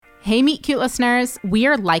Hey, Meet Cute listeners, we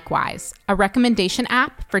are Likewise, a recommendation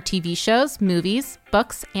app for TV shows, movies,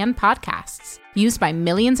 books, and podcasts, used by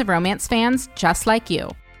millions of romance fans just like you.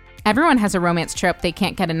 Everyone has a romance trope they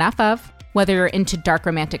can't get enough of. Whether you're into dark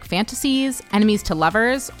romantic fantasies, enemies to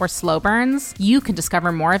lovers, or slow burns, you can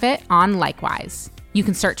discover more of it on Likewise. You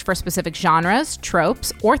can search for specific genres,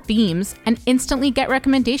 tropes, or themes, and instantly get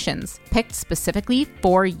recommendations picked specifically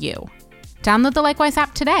for you. Download the Likewise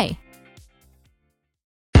app today.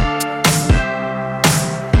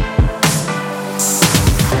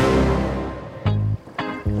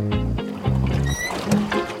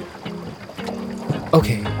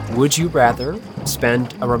 Okay, would you rather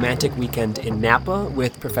spend a romantic weekend in Napa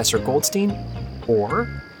with Professor Goldstein or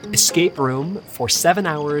escape room for 7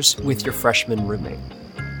 hours with your freshman roommate?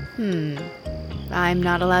 I'm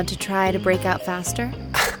not allowed to try to break out faster?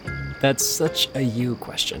 That's such a you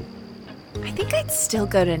question. I think I'd still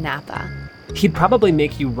go to Napa. He'd probably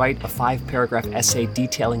make you write a 5-paragraph essay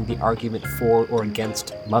detailing the argument for or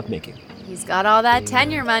against lovemaking. He's got all that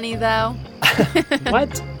tenure money, though.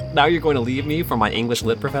 What? Now you're going to leave me for my English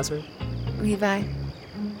lit professor? Levi,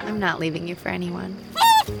 I'm not leaving you for anyone.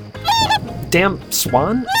 Damn,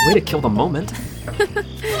 Swan, way to kill the moment.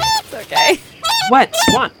 It's okay. What,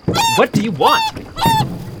 Swan? What do you want?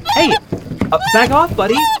 Hey, back off,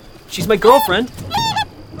 buddy. She's my girlfriend.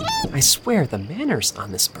 I swear, the manners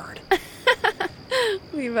on this bird.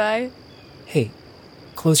 Levi. Hey,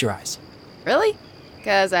 close your eyes. Really?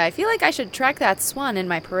 Because I feel like I should track that swan in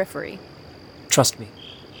my periphery. Trust me.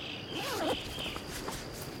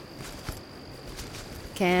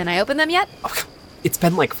 Can I open them yet? Oh, it's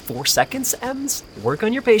been like 4 seconds, Ems. Work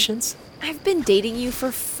on your patience. I've been dating you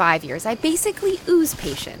for 5 years. I basically ooze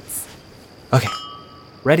patience. Okay,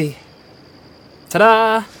 ready.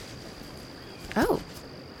 Ta-da! Oh,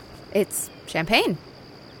 it's champagne.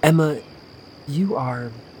 Emma, you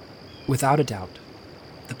are, without a doubt,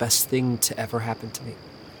 the best thing to ever happen to me.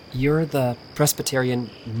 You're the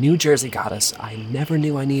Presbyterian New Jersey goddess I never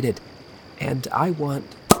knew I needed. And I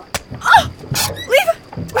want... Oh!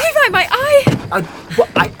 Levi, my eye! Well,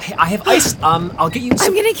 I have ice. I'll get you some...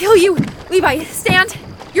 I'm gonna kill you! Levi, stand!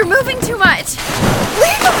 You're moving too much!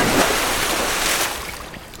 Levi!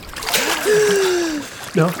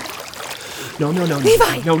 No.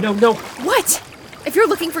 Levi! No. What? If you're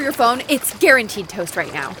looking for your phone, it's guaranteed toast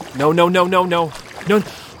right now. No.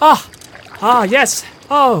 Yes.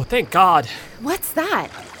 Oh, thank God. What's that?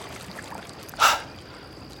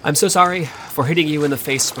 I'm so sorry for hitting you in the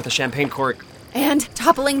face with a champagne cork. And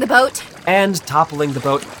toppling the boat.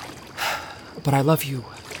 But I love you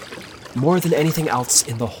more than anything else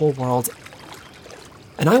in the whole world.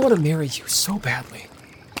 And I want to marry you so badly.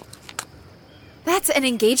 That's an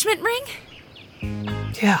engagement ring?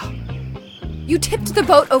 Yeah. You tipped the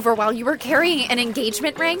boat over while you were carrying an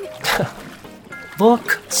engagement ring?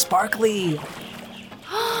 Look, sparkly.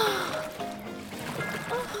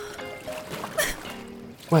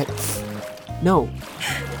 What? No.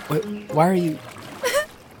 Why are you...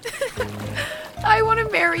 I want to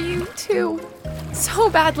marry you, too. So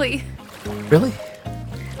badly. Really?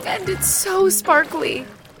 And it's so sparkly.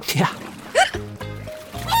 Yeah.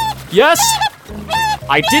 Yes!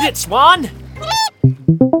 I did it, Swan!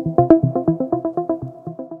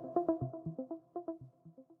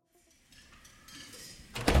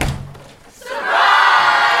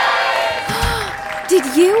 Did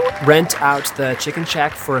you? Rent out the chicken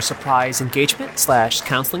shack for a surprise engagement /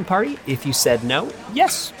 counseling party? If you said no,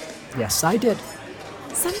 yes. Yes, I did.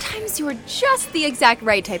 Sometimes you're just the exact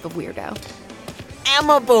right type of weirdo.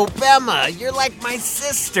 Emma Bobemma, you're like my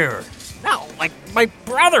sister. No, like my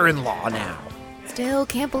brother-in-law now. Still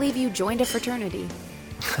can't believe you joined a fraternity.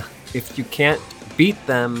 If you can't beat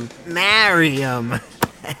them... Marry him.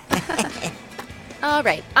 All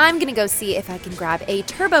right, I'm gonna go see if I can grab a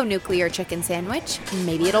turbo-nuclear chicken sandwich.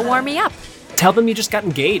 Maybe it'll warm me up. Tell them you just got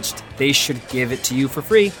engaged. They should give it to you for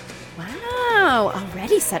free. Wow,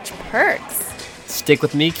 already such perks. Stick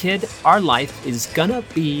with me, kid. Our life is gonna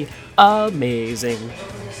be amazing.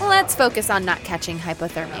 Let's focus on not catching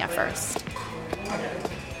hypothermia first.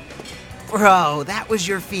 Bro, that was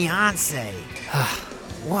your fiancé.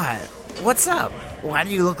 What? What's up? Why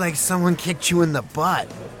do you look like someone kicked you in the butt?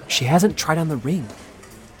 She hasn't tried on the ring.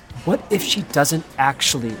 What if she doesn't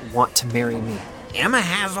actually want to marry me? Emma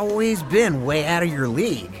has always been way out of your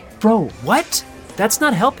league. Bro, what? That's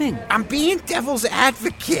not helping. I'm being devil's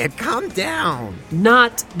advocate. Calm down.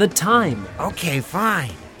 Not the time. Okay,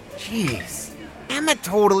 fine. Jeez. Emma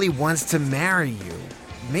totally wants to marry you.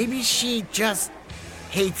 Maybe she just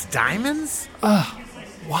hates diamonds?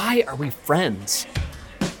 Why are we friends?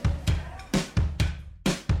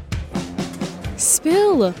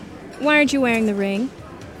 Spill! Why aren't you wearing the ring?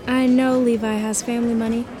 I know Levi has family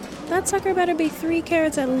money. That sucker better be 3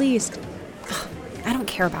 carats at least. I don't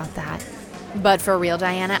care about that. But for real,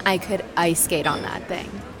 Diana, I could ice skate on that thing.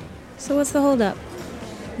 So what's the holdup?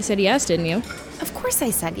 You said yes, didn't you? Of course I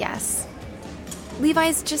said yes.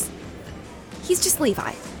 He's just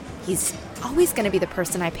Levi. He's always going to be the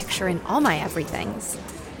person I picture in all my everythings.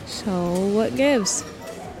 So what gives?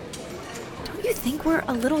 Don't you think we're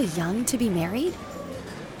a little young to be married?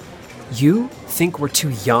 You think we're too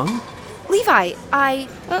young? Levi,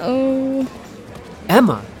 Uh-oh.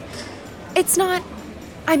 Emma. It's not...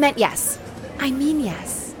 I meant yes. I mean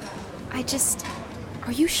yes.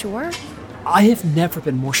 Are you sure? I have never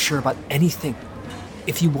been more sure about anything.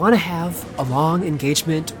 If you want to have a long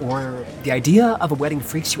engagement or the idea of a wedding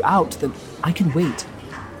freaks you out, then I can wait.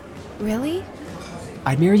 Really?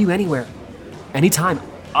 I'd marry you anywhere. Anytime.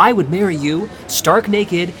 I would marry you stark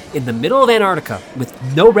naked in the middle of Antarctica with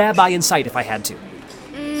no rabbi in sight if I had to.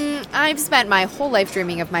 I've spent my whole life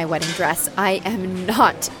dreaming of my wedding dress. I am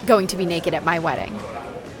not going to be naked at my wedding.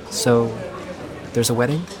 So, there's a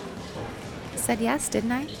wedding? Said yes,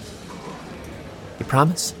 didn't I? You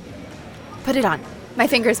promise? Put it on. My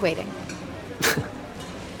finger's waiting.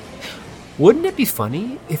 Wouldn't it be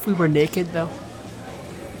funny if we were naked, though?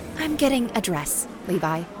 I'm getting a dress,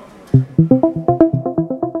 Levi.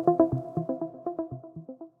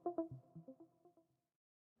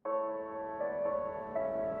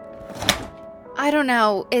 I don't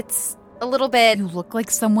know. It's a little bit... You look like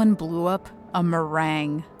someone blew up a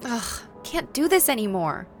meringue. Ugh, can't do this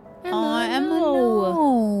anymore. Emma,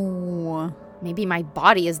 no. Maybe my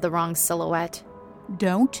body is the wrong silhouette.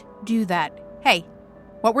 Don't do that. Hey,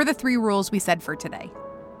 what were the 3 rules we said for today?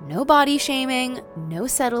 No body shaming, no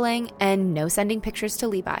settling, and no sending pictures to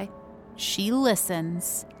Levi. She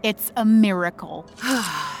listens. It's a miracle.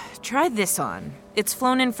 Try this on. It's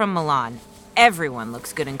flown in from Milan. Everyone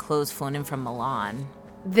looks good in clothes flown in from Milan.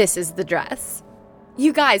 This is the dress.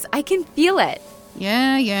 You guys, I can feel it.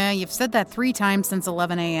 Yeah, you've said that 3 times since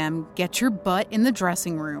 11 a.m. Get your butt in the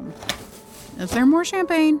dressing room. Is there more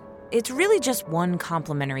champagne? It's really just 1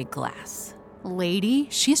 complimentary glass. Lady,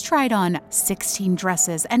 she's tried on 16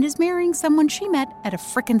 dresses and is marrying someone she met at a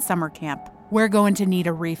frickin' summer camp. We're going to need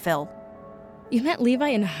a refill. You met Levi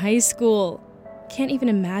in high school. Can't even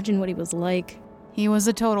imagine what he was like. He was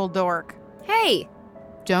a total dork. Hey!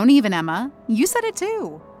 Don't even, Emma. You said it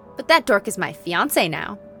too. But that dork is my fiancé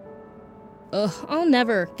now. Ugh, I'll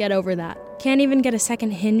never get over that. Can't even get a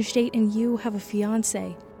second Hinge date and you have a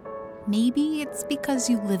fiancé. Maybe it's because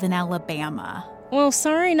you live in Alabama. Well,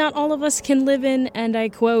 sorry, not all of us can live in, and I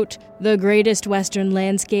quote, the greatest western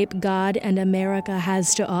landscape God and America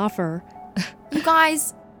has to offer. You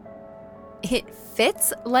guys, it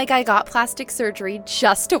fits like I got plastic surgery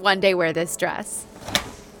just to one day wear this dress.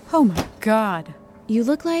 Oh my God. You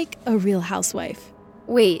look like a real housewife.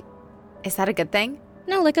 Wait, is that a good thing?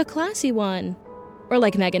 No, like a classy one. Or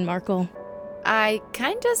like Meghan Markle. I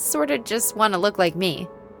kinda sorta just want to look like me.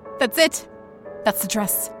 That's it. That's the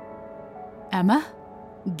dress. Emma,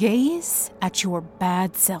 gaze at your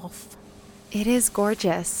bad self. It is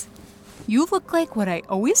gorgeous. You look like what I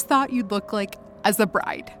always thought you'd look like as a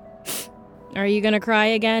bride. Are you gonna cry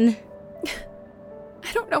again?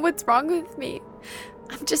 I don't know what's wrong with me.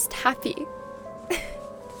 I'm just happy.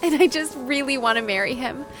 And I just really want to marry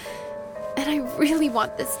him. And I really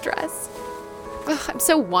want this dress. Ugh, I'm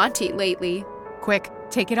so wanty lately. Quick,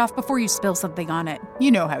 take it off before you spill something on it. You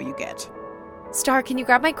know how you get. Star, can you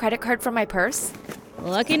grab my credit card from my purse?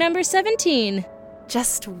 Lucky number 17.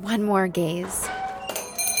 Just one more gaze.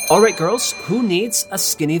 All right, girls, who needs a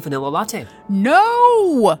skinny vanilla latte?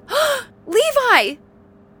 No! Levi!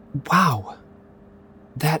 Wow.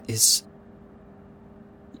 That is...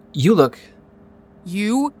 You look...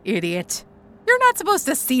 You idiot. You're not supposed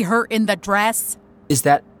to see her in the dress. Is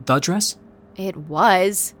that the dress? It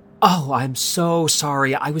was. Oh, I'm so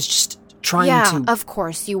sorry. I was just trying to... Yeah, of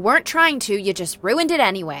course. You weren't trying to. You just ruined it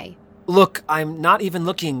anyway. Look, I'm not even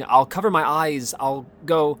looking. I'll cover my eyes. I'll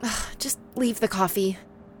go... Just leave the coffee.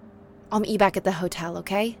 I'll meet you back at the hotel,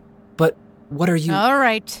 okay? But what are you... All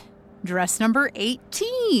right. Dress number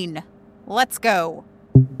 18. Let's go.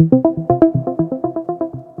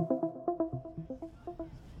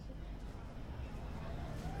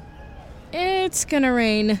 It's gonna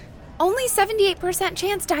rain. Only 78%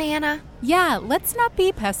 chance, Diana. Yeah, let's not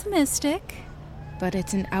be pessimistic. But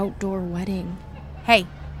it's an outdoor wedding. Hey,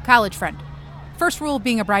 college friend. First rule of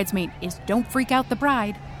being a bridesmaid is don't freak out the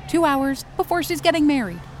bride 2 hours before she's getting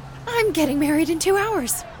married. I'm getting married in 2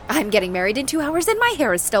 hours. I'm getting married in 2 hours and my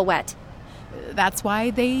hair is still wet. That's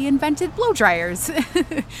why they invented blow dryers.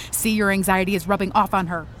 See, your anxiety is rubbing off on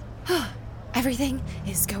her. Everything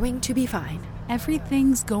is going to be fine.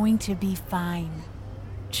 Everything's going to be fine.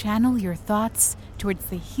 Channel your thoughts towards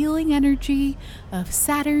the healing energy of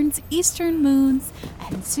Saturn's eastern moons,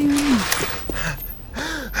 and soon...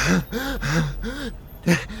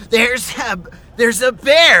 There's a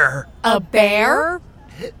bear! A bear?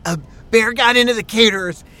 A bear got into the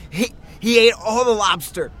caterers. He ate all the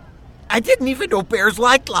lobster. I didn't even know bears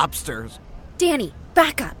liked lobsters. Danny,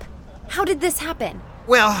 back up. How did this happen?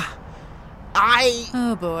 Well,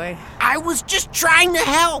 Oh boy. I was just trying to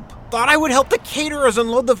help. Thought I would help the caterers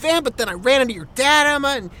unload the van, but then I ran into your dad, Emma,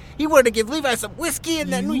 and he wanted to give Levi some whiskey,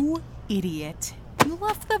 and then You idiot. You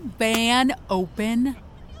left the van open.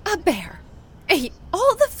 A bear ate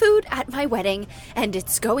all the food at my wedding, and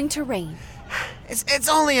it's going to rain. It's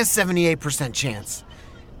only a 78% chance.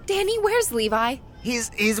 Danny, where's Levi?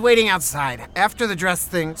 He's waiting outside. After the dress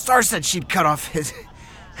thing, Star said she'd cut off his...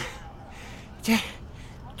 Do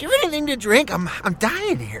you have anything to drink? I'm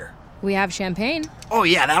dying here. We have champagne. Oh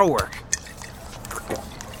yeah, that'll work.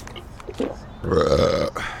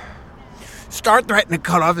 Star threatened to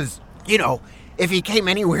cut off his, if he came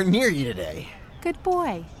anywhere near you today. Good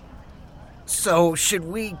boy. So, should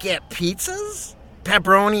we get pizzas?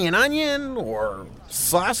 Pepperoni and onion, or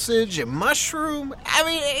sausage and mushroom? I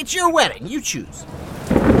mean, it's your wedding. You choose.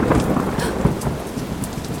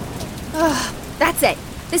 That's it.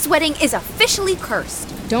 This wedding is officially cursed.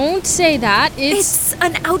 Don't say that. It's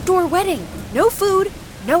an outdoor wedding. No food,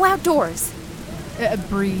 no outdoors.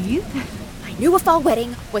 Breathe. I knew a fall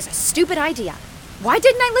wedding was a stupid idea. Why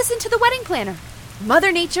didn't I listen to the wedding planner?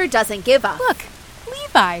 Mother Nature doesn't give up. Look,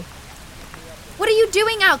 Levi. What are you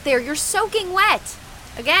doing out there? You're soaking wet.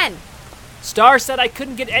 Again. Star said I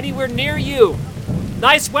couldn't get anywhere near you.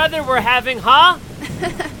 Nice weather we're having, huh?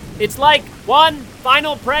 It's like one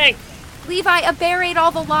final prank. Levi, a bear ate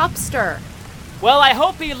all the lobster. Well, I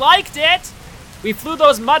hope he liked it. We flew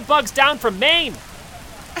those mud bugs down from Maine.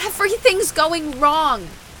 Everything's going wrong.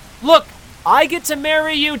 Look, I get to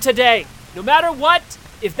marry you today. No matter what,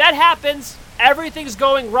 if that happens, everything's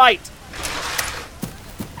going right.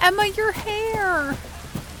 Emma, your hair.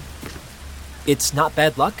 It's not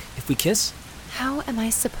bad luck if we kiss. How am I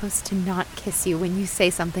supposed to not kiss you when you say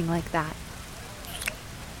something like that?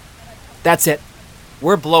 That's it.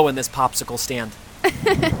 We're blowing this popsicle stand.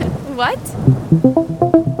 What?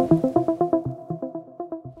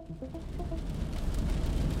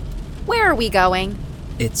 Where are we going?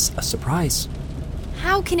 It's a surprise.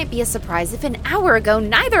 How can it be a surprise if an hour ago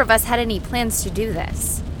neither of us had any plans to do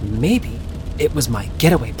this? Maybe it was my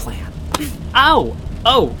getaway plan. Ow!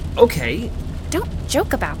 Oh, okay. Don't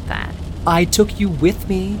joke about that. I took you with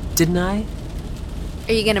me, didn't I?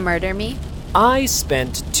 Are you gonna murder me? I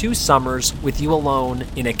spent 2 summers with you alone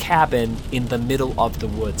in a cabin in the middle of the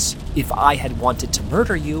woods. If I had wanted to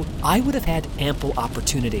murder you, I would have had ample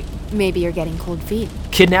opportunity. Maybe you're getting cold feet.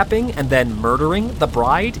 Kidnapping and then murdering the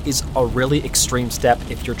bride is a really extreme step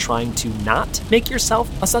if you're trying to not make yourself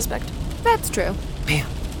a suspect. That's true. Man,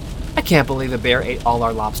 I can't believe a bear ate all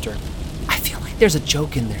our lobster. I feel like there's a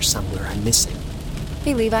joke in there somewhere I'm missing.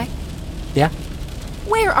 Hey, Levi. Yeah?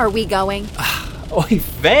 Where are we going? Oy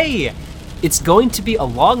vey! It's going to be a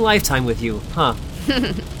long lifetime with you, huh?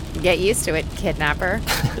 Get used to it, kidnapper.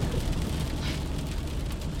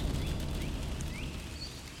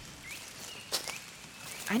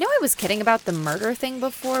 I know I was kidding about the murder thing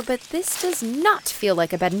before, but this does not feel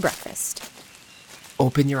like a bed and breakfast.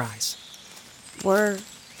 Open your eyes. We're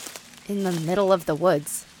in the middle of the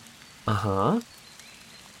woods. Uh-huh.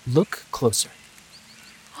 Look closer.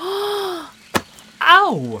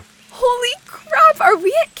 Ow! Holy crap, are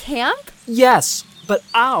we at camp? Yes, but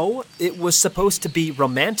ow, it was supposed to be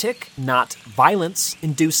romantic, not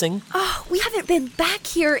violence-inducing. Oh, we haven't been back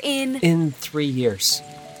here In 3 years.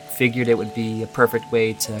 Figured it would be a perfect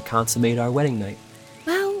way to consummate our wedding night.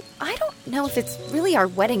 Well, I don't know if it's really our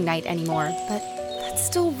wedding night anymore, but that's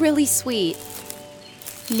still really sweet.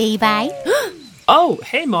 Levi. Oh,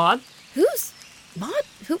 hey, Maud. Who's... Maud?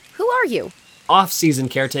 Who are you? Off-season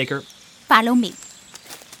caretaker. Follow me.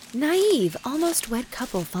 Naive, almost wed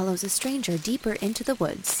couple follows a stranger deeper into the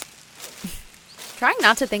woods. Trying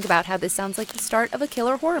not to think about how this sounds like the start of a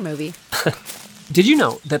killer horror movie. Did you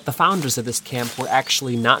know that the founders of this camp were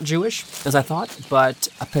actually not Jewish, as I thought, but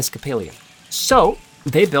Episcopalian? So,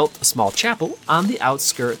 they built a small chapel on the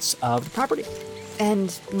outskirts of the property.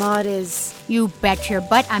 And Maud is... You bet your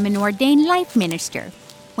butt I'm an ordained life minister.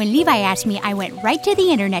 When Levi asked me, I went right to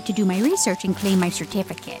the internet to do my research and claim my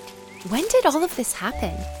certificate. When did all of this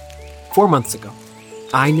happen? 4 months ago.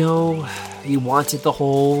 I know you wanted the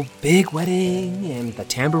whole big wedding and the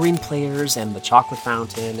tambourine players and the chocolate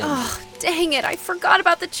fountain and... Oh, Dang it, I forgot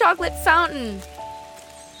about the chocolate fountain.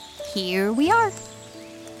 Here we are.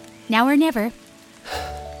 Now or never.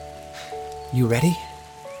 You ready?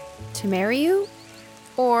 To marry you?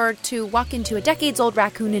 Or to walk into a decades-old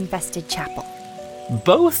raccoon-infested chapel?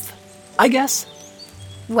 Both, I guess.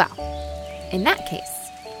 Well, in that case,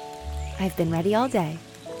 I've been ready all day.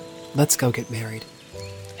 Let's go get married.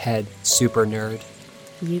 Head super nerd.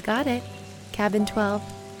 You got it. Cabin 12.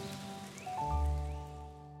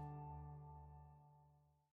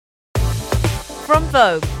 From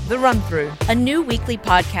Vogue, The Run-Through, a new weekly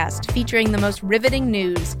podcast featuring the most riveting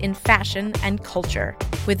news in fashion and culture,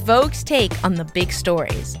 with Vogue's take on the big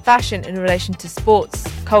stories. Fashion in relation to sports,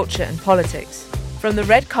 culture, and politics. From the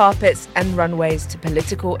red carpets and runways to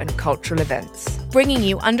political and cultural events. Bringing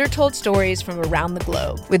you undertold stories from around the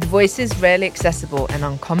globe. With voices rarely accessible and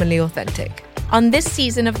uncommonly authentic. On this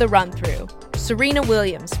season of The Run-Through, Serena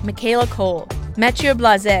Williams, Michaela Cole, Mathieu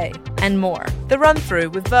Blasé, and more. The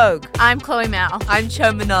Run-Through with Vogue. I'm Chloe Mao. I'm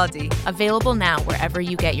Cho Minardi. Available now wherever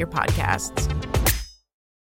you get your podcasts.